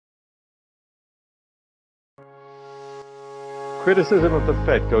Criticism of the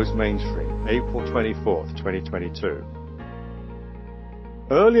Fed goes mainstream, April 24th, 2022.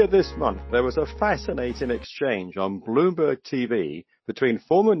 Earlier this month, there was a fascinating exchange on Bloomberg TV between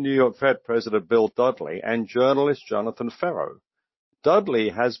former New York Fed President Bill Dudley and journalist Jonathan Ferro. Dudley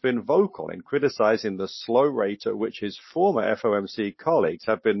has been vocal in criticizing the slow rate at which his former FOMC colleagues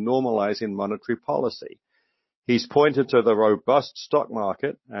have been normalizing monetary policy. He's pointed to the robust stock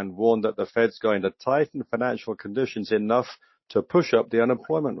market and warned that the Fed's going to tighten financial conditions enough to push up the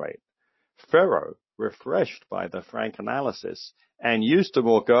unemployment rate. Ferro, refreshed by the frank analysis and used to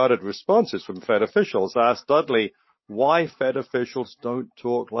more guarded responses from Fed officials, asked Dudley why Fed officials don't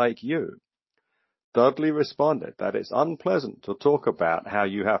talk like you. Dudley responded that it's unpleasant to talk about how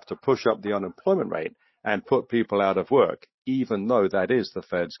you have to push up the unemployment rate and put people out of work, even though that is the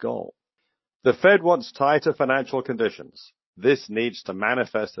Fed's goal. The Fed wants tighter financial conditions. This needs to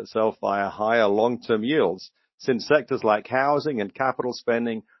manifest itself via higher long-term yields, since sectors like housing and capital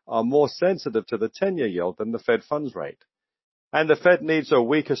spending are more sensitive to the 10-year yield than the Fed funds rate. And the Fed needs a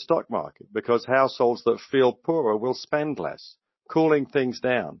weaker stock market because households that feel poorer will spend less, cooling things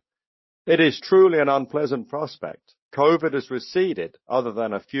down. It is truly an unpleasant prospect. COVID has receded, other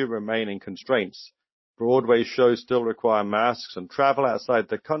than a few remaining constraints. Broadway shows still require masks, and travel outside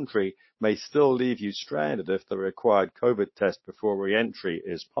the country may still leave you stranded if the required COVID test before re-entry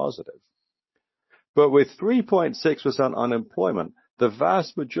is positive. But with 3.6% unemployment, the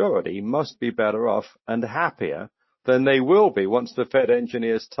vast majority must be better off and happier than they will be once the Fed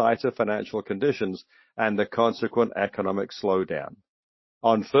engineers tighter financial conditions and the consequent economic slowdown.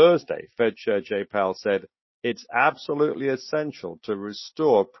 On Thursday, Fed Chair Jay Powell said, "It's absolutely essential to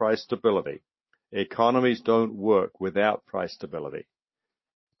restore price stability. Economies don't work without price stability."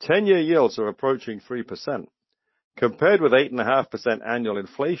 10-year yields are approaching 3%. Compared with 8.5% annual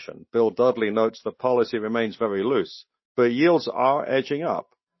inflation, Bill Dudley notes the policy remains very loose, but yields are edging up,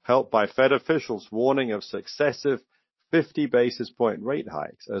 helped by Fed officials warning of successive 50 basis point rate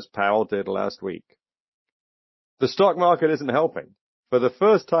hikes, as Powell did last week. The stock market isn't helping. For the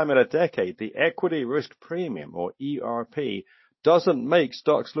first time in a decade, the equity risk premium, or ERP, doesn't make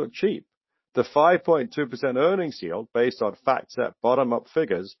stocks look cheap. The 5.2% earnings yield, based on FactSet bottom-up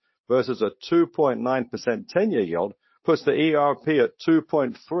figures, versus a 2.9% 10-year yield, puts the ERP at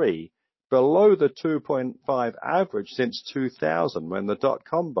 2.3, below the 2.5 average since 2000, when the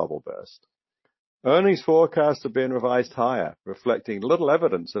dot-com bubble burst. Earnings forecasts have been revised higher, reflecting little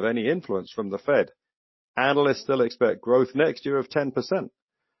evidence of any influence from the Fed. Analysts still expect growth next year of 10%,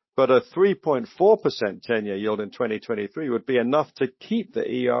 but a 3.4% 10-year yield in 2023 would be enough to keep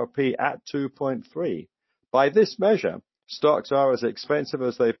the ERP at 2.3. By this measure, stocks are as expensive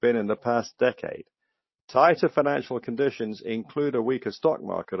as they've been in the past decade. Tighter financial conditions include a weaker stock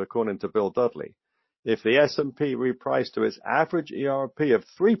market, according to Bill Dudley. If the S&P repriced to its average ERP of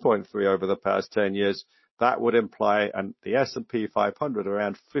 3.3 over the past 10 years, that would imply the S&P 500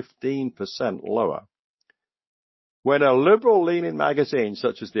 around 15% lower. When a liberal-leaning magazine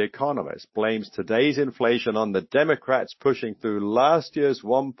such as The Economist blames today's inflation on the Democrats pushing through last year's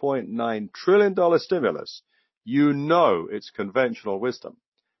 $1.9 trillion stimulus, you know it's conventional wisdom.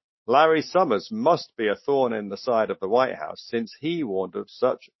 Larry Summers must be a thorn in the side of the White House, since he warned of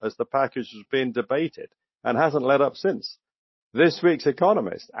such as the package was being debated and hasn't let up since. This week's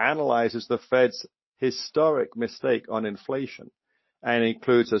Economist analyzes the Fed's historic mistake on inflation and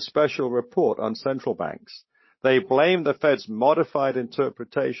includes a special report on central banks. They blame the Fed's modified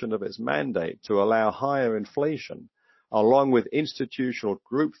interpretation of its mandate to allow higher inflation, along with institutional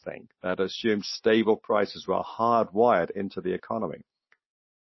groupthink that assumed stable prices were hardwired into the economy.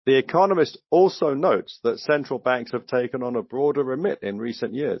 The Economist also notes that central banks have taken on a broader remit in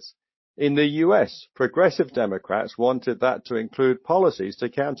recent years. In the U.S., progressive Democrats wanted that to include policies to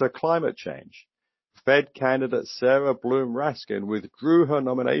counter climate change. Fed candidate Sarah Bloom Raskin withdrew her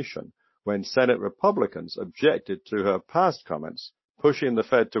nomination when Senate Republicans objected to her past comments, pushing the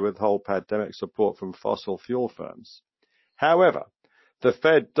Fed to withhold pandemic support from fossil fuel firms. However, the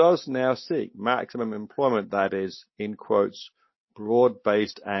Fed does now seek maximum employment that is, in quotes,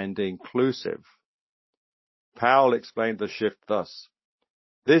 broad-based and inclusive. Powell explained the shift thus: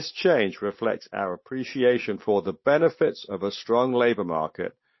 "This change reflects our appreciation for the benefits of a strong labor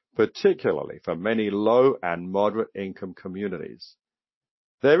market, particularly for many low and moderate income communities.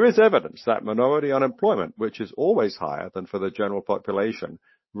 There is evidence that minority unemployment, which is always higher than for the general population,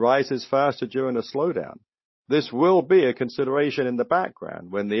 rises faster during a slowdown. This will be a consideration in the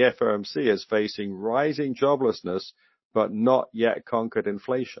background when the FOMC is facing rising joblessness but not yet conquered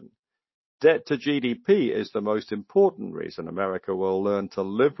inflation. Debt to GDP is the most important reason America will learn to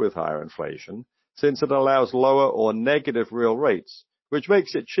live with higher inflation, since it allows lower or negative real rates, which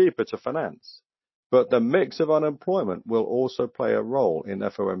makes it cheaper to finance. But the mix of unemployment will also play a role in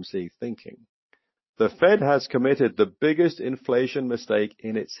FOMC thinking. The Fed has committed the biggest inflation mistake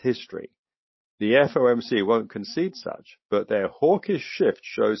in its history. The FOMC won't concede such, but their hawkish shift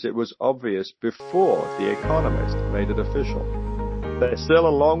shows it was obvious before The Economist made it official. They're still a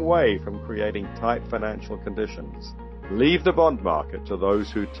long way from creating tight financial conditions. Leave the bond market to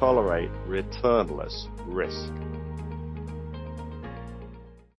those who tolerate returnless risk.